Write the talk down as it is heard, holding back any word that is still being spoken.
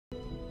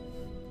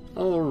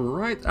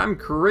Alright, I'm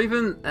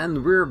Craven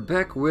and we're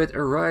back with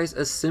Arise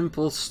a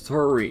Simple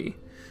Story.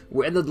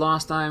 We ended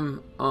last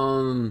time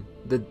on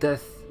the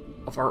death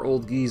of our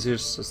old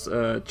geezer's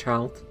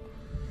child.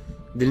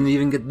 Didn't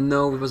even get to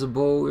know if it was a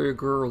boy or a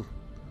girl.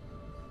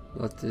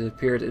 But it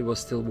appeared it was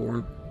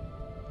stillborn.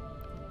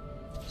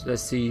 So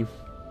let's see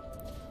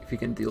if we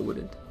can deal with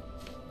it.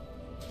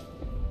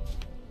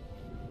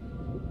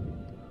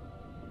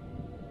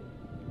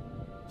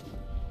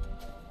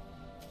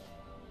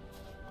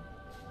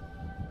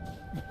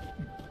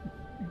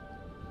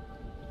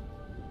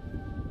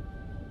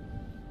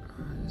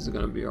 This is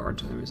gonna be a hard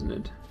time, isn't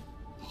it?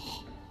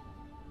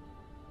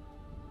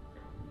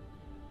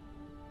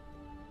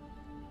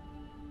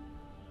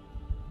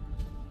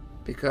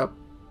 Pick up.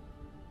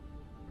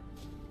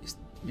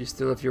 You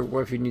still have your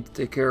wife you need to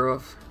take care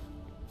of.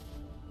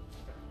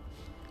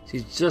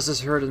 She's just as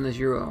hurting as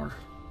you are.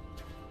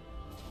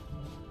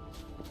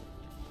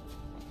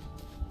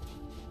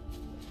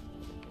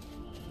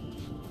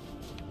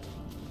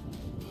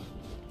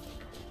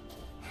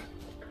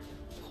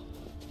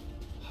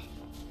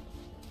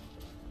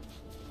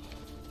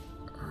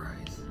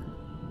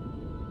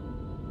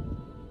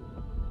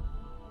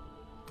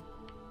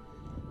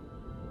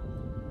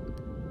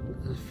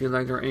 Feel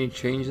like there are any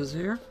changes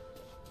here?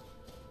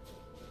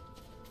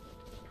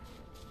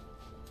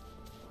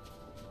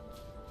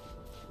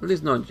 At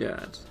least not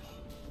yet.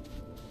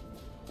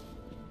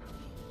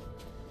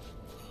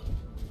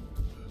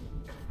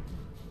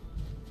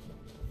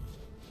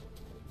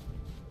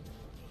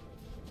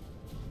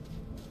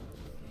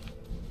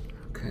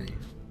 Okay.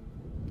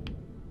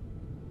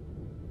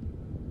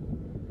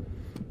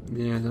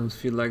 Yeah, I don't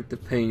feel like the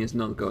pain is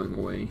not going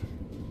away.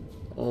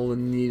 All the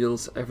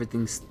needles,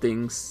 everything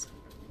stings.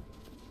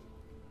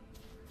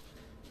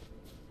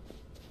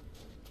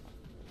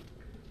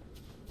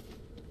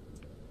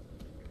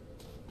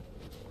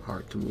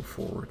 Hard to move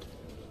forward.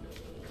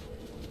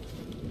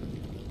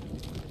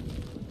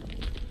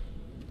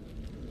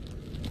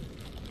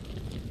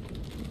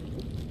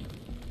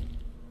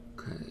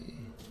 Okay.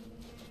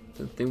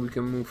 Don't think we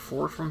can move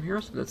forward from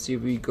here, so let's see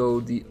if we go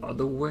the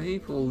other way.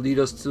 It will lead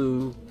us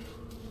to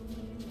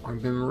our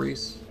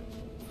memories.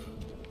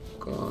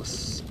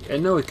 Because I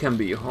know it can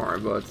be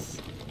hard, but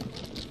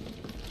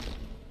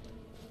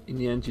in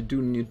the end you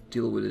do need to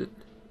deal with it.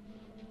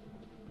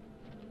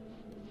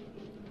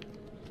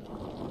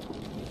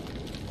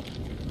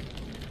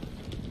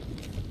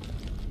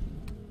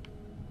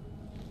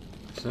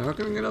 So how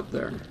can we get up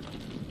there?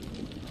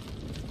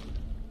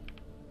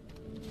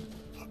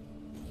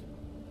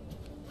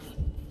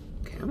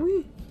 Can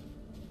we?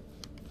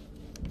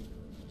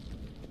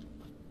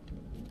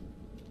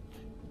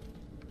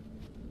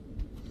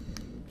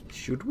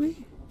 Should we?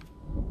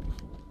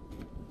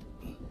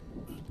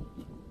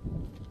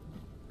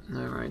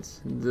 Alright,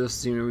 does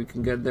seem we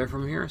can get there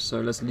from here, so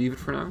let's leave it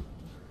for now.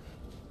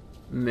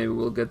 Maybe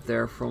we'll get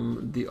there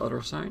from the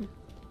other side.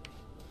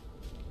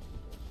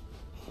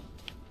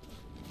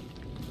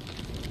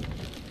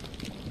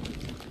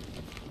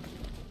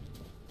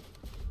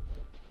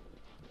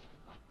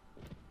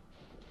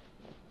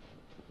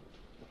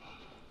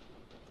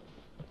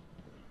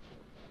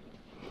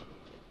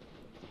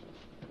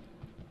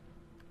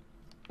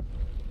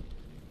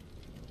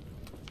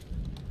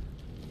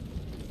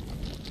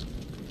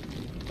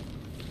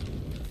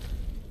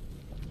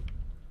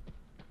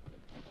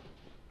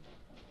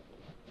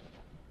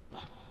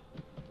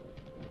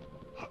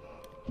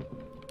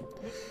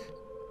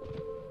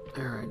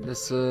 Alright,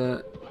 let's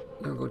don't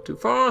go too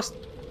fast.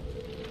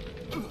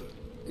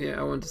 Yeah,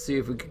 I want to see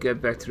if we could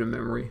get back to the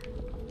memory.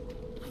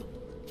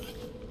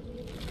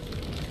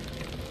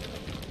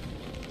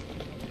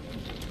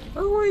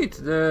 Oh wait,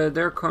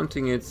 they're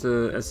counting it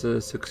as a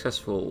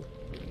successful.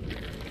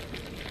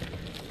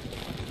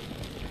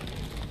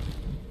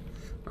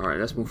 Alright,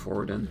 let's move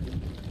forward then.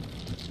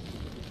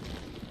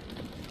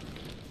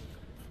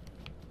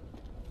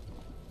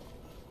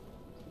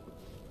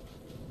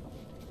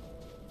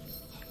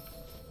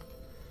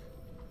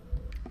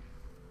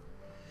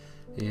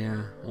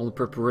 Yeah, all the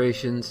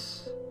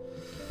preparations,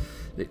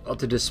 the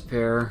utter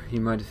despair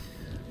you might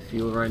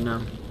feel right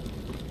now.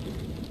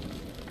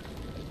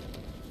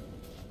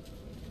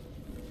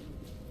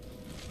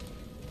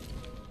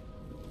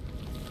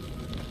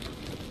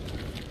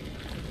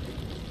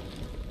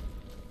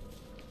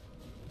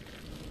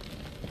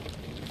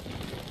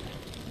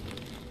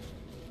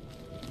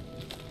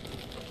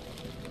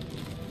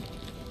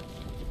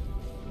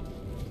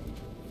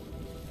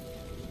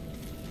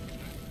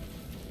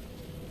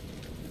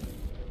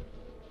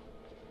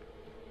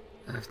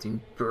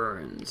 Everything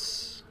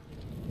burns.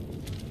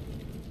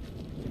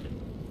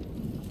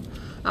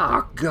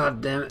 Ah, oh,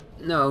 god damn it.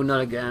 No,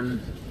 not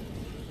again.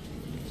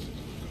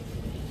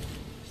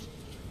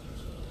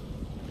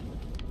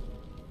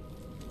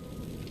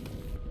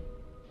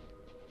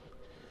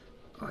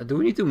 Do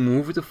we need to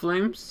move with the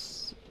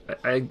flames?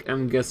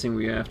 I'm guessing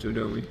we have to,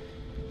 don't we?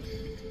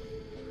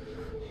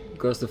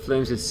 Because the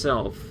flames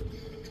itself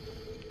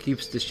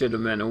keeps the Shadow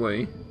Man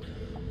away.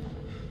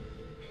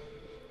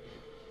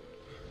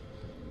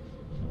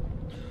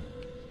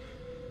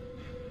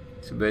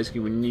 So basically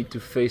we need to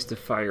face the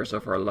fires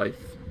of our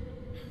life.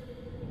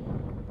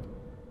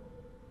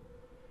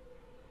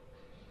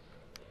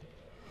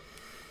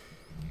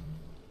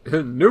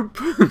 Nope!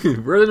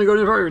 Rather than go in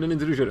the fire than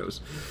into the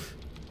shadows.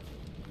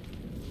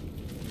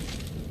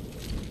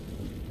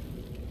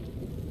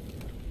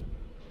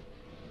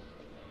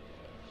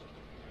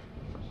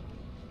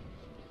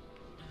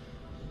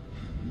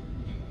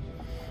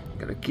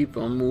 Gotta keep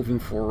on moving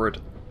forward.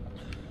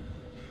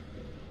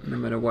 No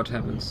matter what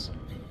happens.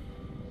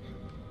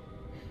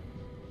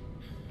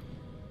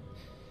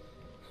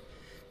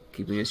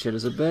 Keeping the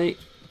shadows at bay.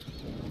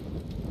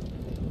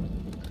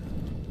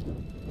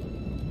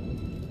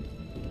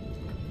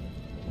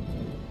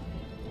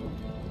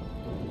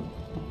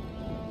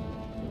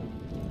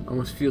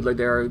 Almost feel like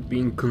they are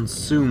being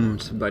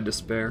consumed by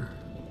despair.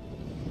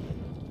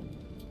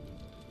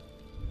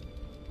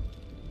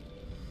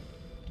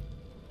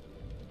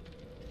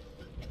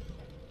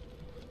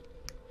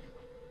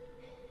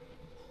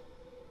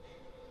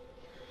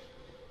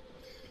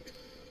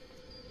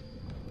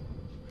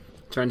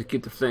 Trying to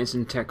keep the flames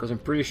intact because I'm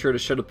pretty sure the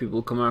shadow people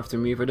will come after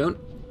me if I don't.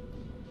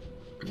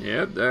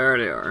 Yep, there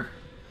they are.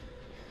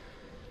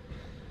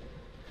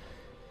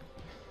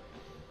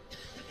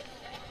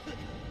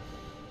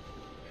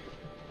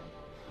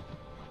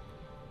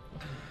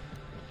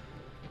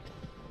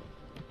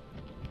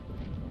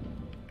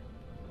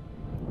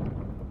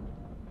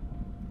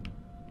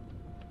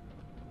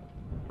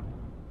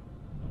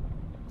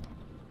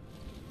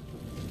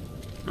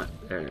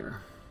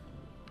 There.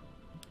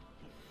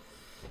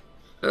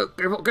 Oh,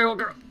 careful, careful,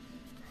 careful.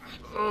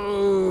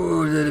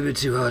 Oh, a little bit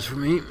too hot for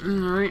me.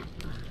 Alright.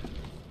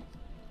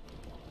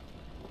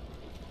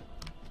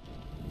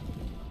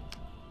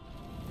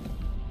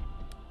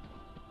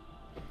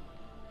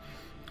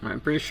 I'm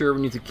pretty sure we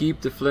need to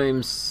keep the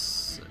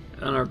flames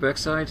on our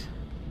backside.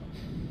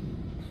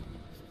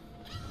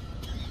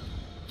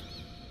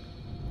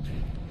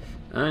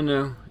 I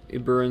know,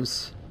 it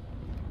burns.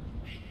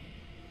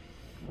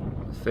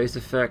 Face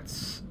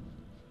effects.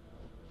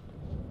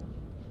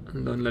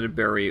 And don't let it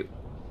bury you.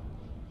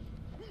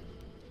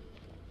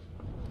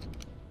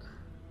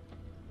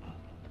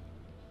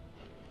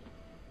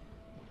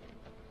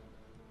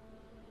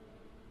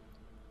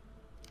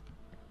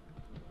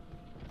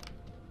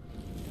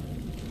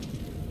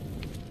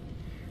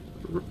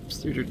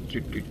 Oops.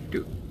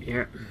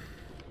 Yeah.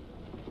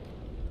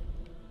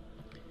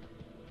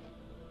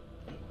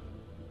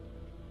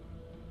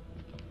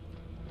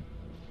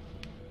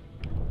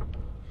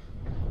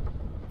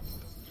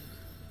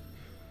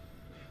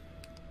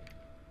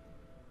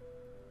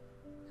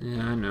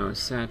 Yeah, I know,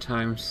 sad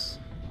times.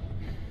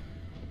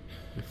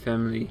 The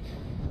family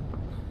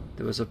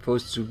that was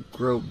supposed to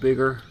grow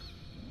bigger.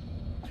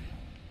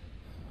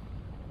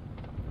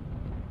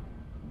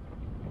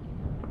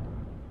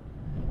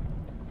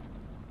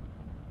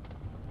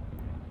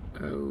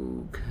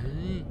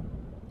 Okay.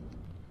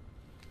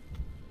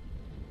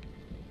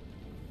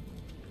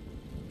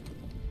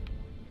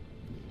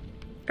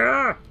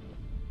 Ah!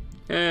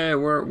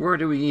 Where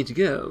do we need to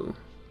go?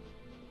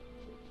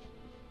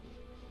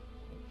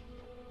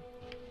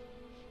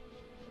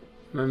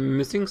 Am I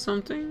missing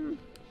something?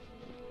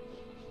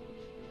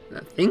 I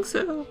think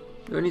so.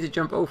 Do I need to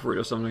jump over it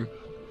or something?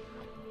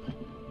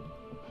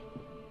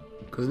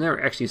 Because it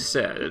never actually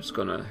said it's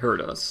gonna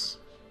hurt us.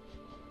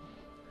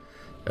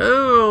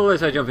 Oh,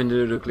 unless I jump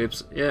into the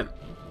eclipse. Yeah.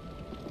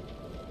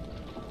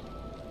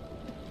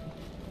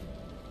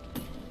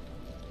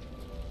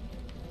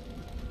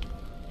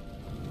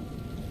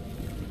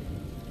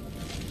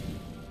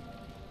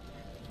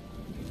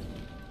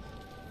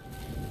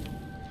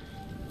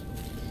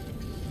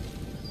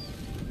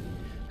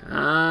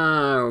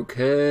 Ah,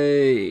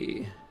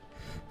 okay.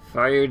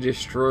 Fire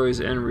destroys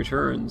and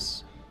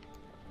returns.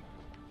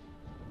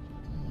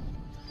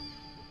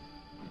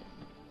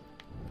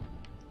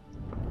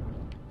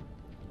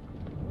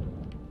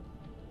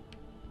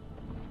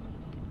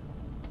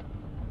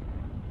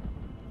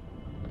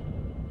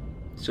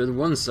 So on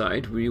one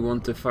side we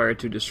want the fire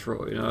to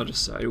destroy, on the other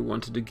side we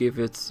wanted to give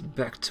it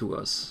back to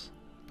us.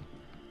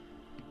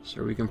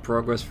 So we can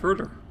progress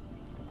further.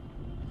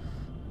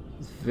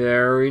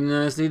 Very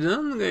nicely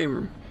done,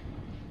 gamer.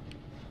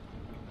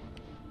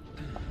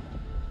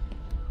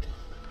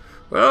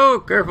 Whoa,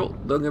 careful,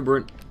 don't get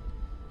burnt.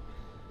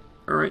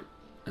 Alright,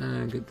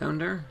 get down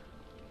there.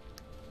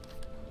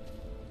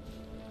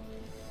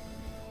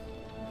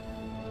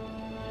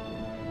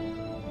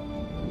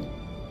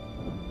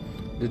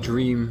 The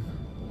dream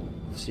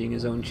of seeing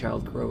his own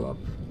child grow up,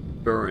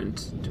 burned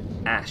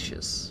to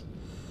ashes.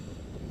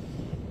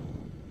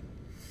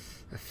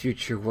 A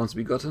future once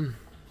begotten.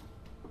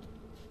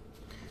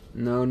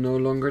 No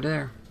longer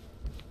there.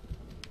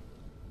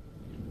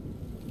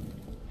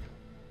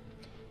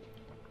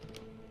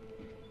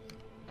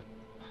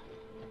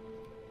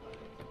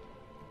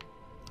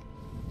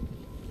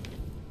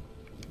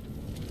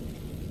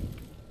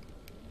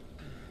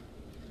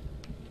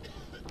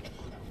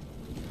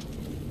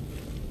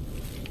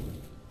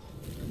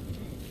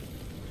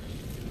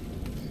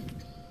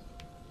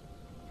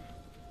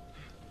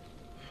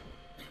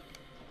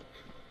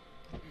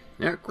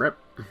 Yeah, crap.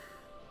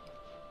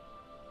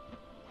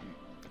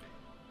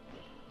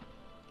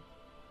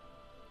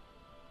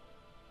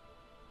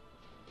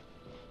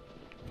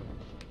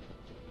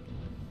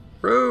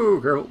 Oh,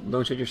 girl,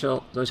 don't set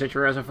yourself, don't set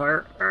your ass on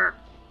fire. Arr.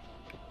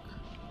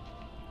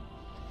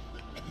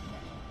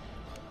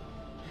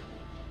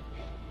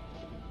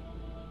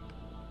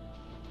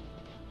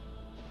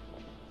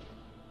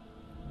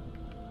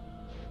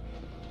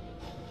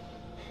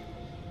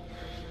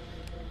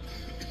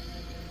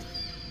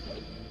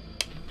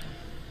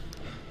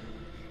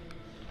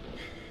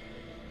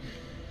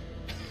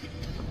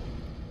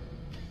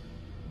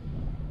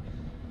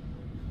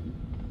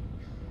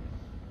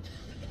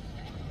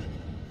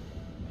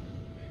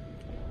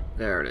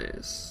 There it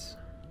is.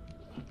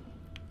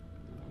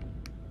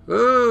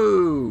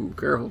 Oh,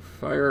 careful,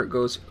 fire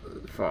goes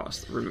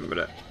fast. Remember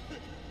that.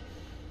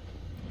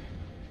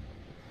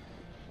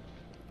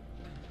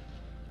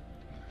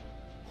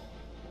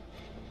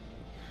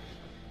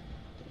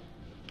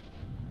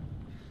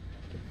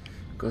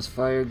 Because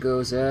fire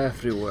goes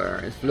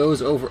everywhere. It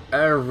flows over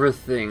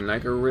everything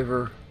like a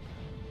river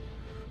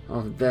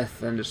of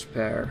death and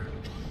despair.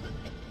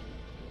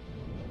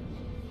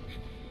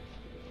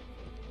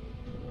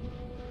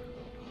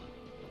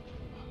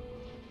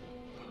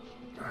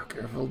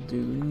 Careful, do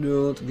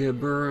not get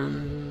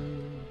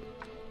burned.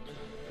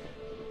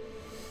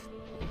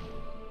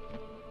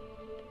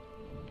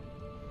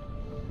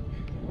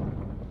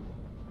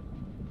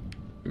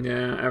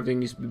 Yeah, everything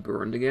needs to be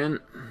burned again.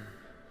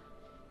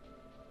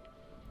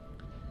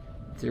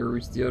 Till we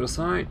reach the other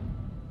side.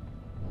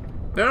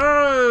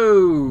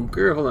 Oh!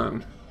 Careful now.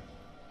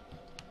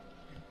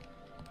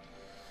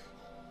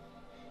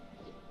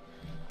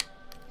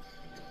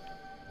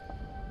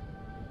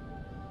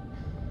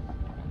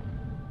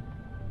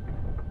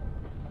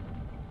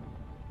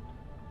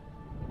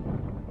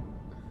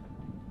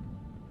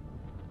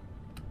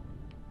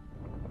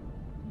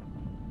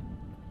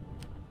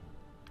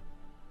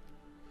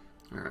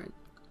 Alright.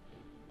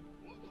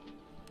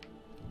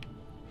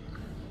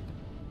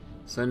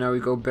 So now we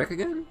go back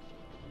again?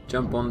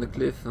 Jump on the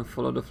cliff and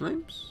follow the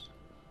flames?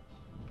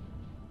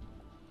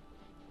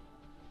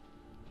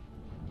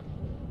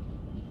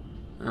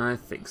 I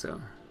think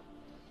so.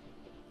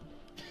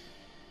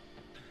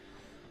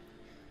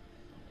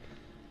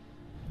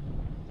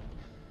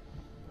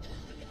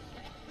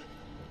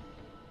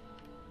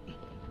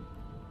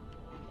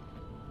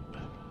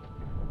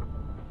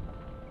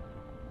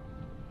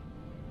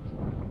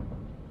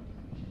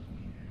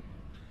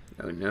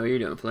 Oh no, you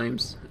don't,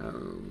 flames.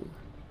 Oh.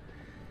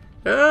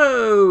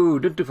 Oh!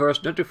 Don't too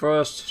fast, not too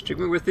fast. Take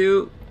me with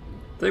you.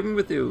 Take me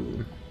with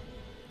you.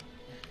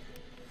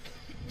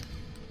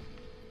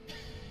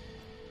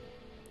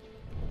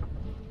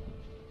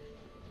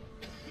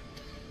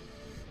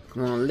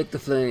 Come on, lick the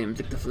flames,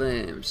 lick the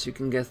flames. You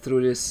can get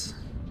through this.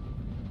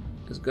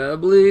 Just gotta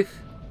believe.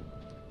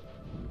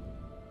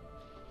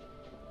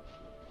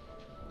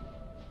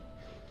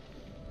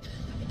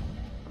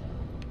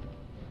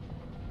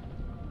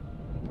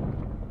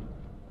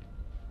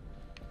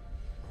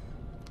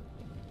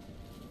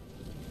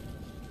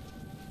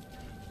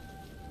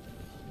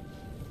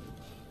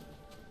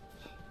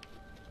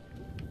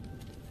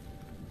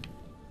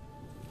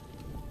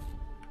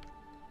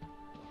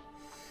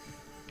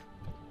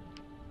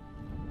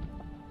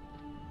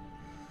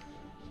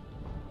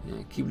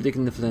 Yeah, keep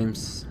licking the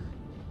flames.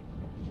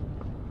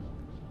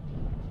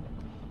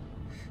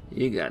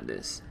 You got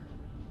this.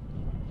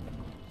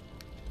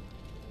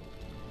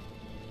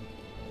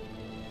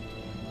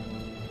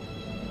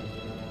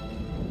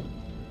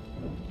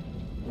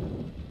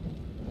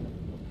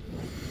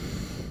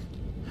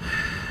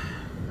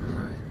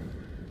 Alright.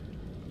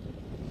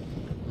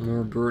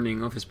 More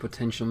burning of his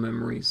potential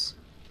memories.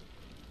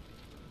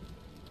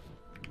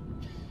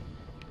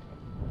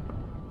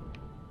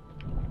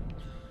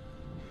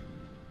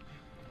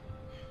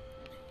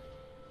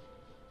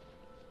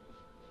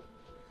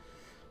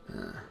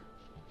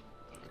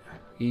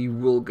 He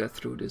will get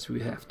through this, we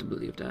have to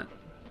believe that.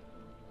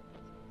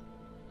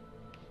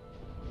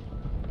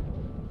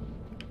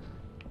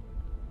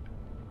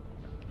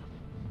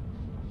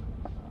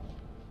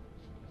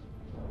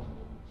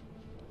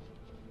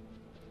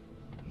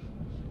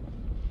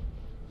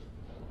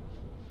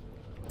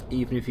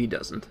 Even if he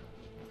doesn't.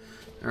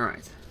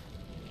 Alright.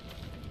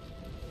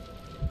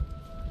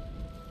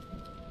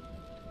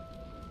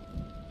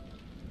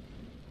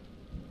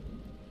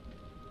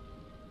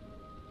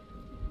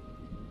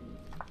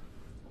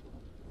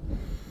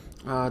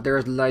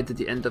 There's light at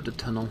the end of the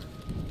tunnel.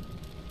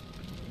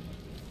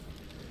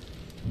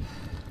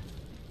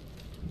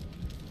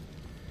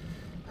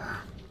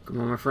 Come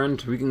on, my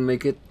friend, we can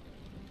make it.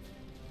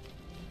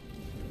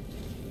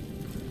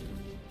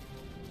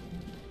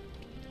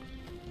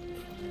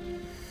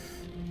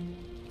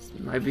 This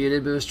might be a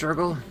little bit of a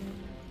struggle,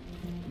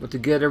 but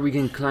together we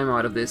can climb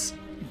out of this.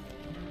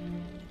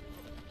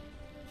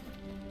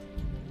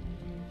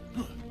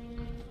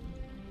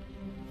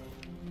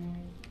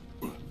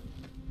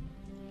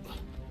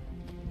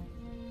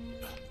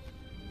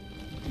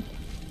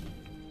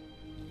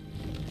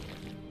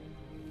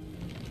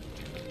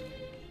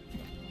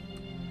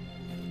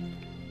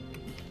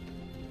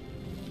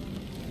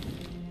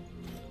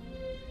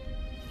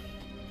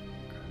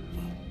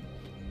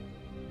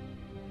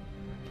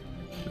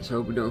 Let's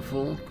hope we don't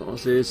fall,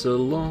 cause it's a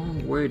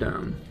long way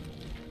down.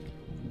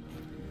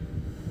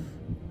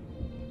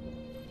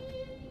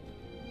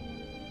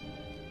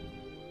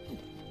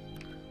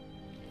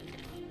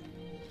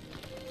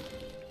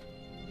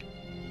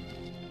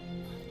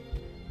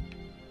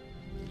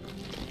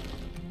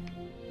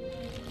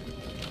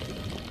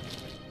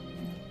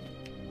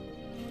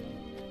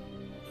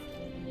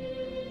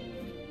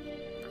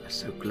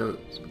 So close.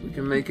 We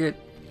can make it.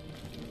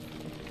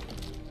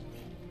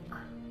 I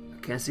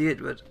can't see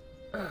it, but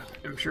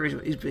I'm sure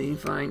he's being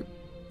fine.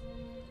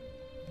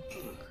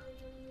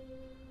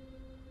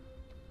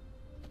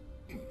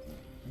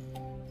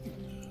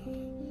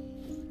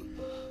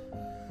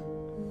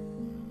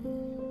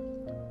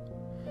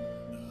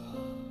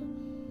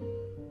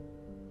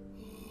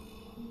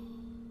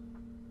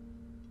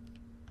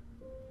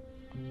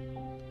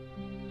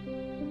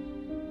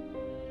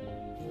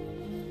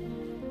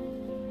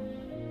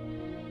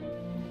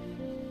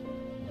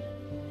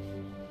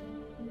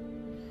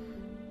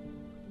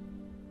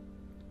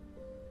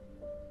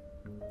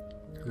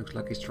 Looks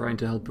like he's trying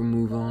to help her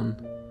move on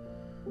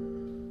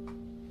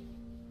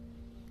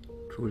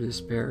through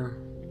despair.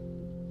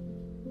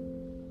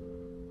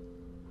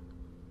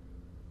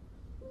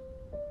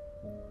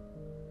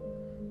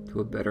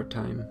 To a better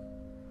time.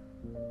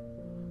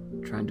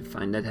 Trying to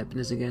find that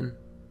happiness again.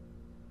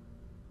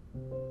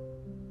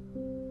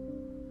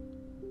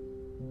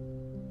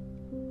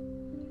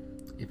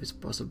 If it's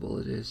possible,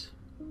 it is.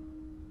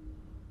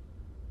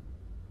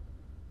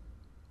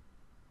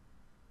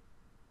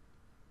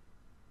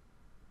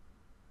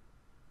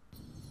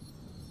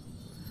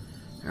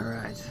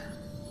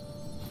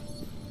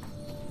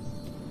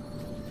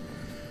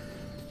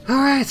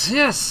 Alright,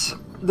 yes!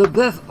 The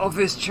death of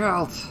his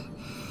child.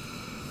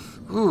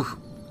 Ooh.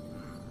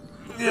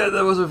 Yeah,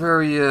 that was a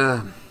very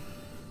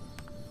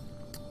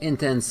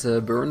intense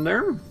burn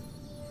there.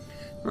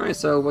 Alright,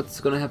 so what's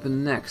gonna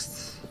happen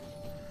next?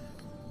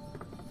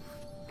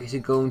 Is he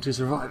going to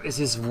survive? Is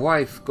his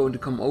wife going to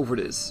come over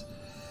this?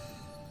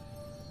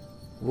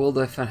 Will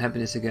they find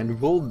happiness again?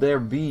 Will there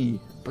be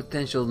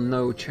potential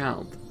no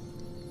child?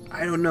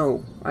 I don't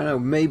know. I don't know,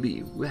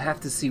 maybe. We have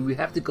to see. We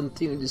have to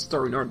continue this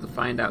story in order to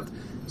find out.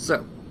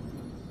 So,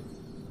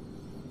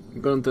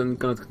 I'm gonna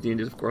continue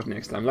this, of course,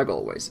 next time, like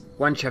always.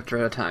 One chapter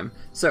at a time.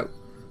 So,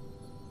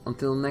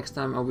 until next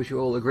time, I wish you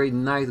all a great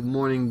night,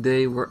 morning,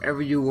 day,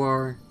 wherever you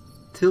are.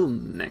 Till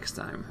next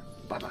time.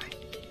 Bye-bye.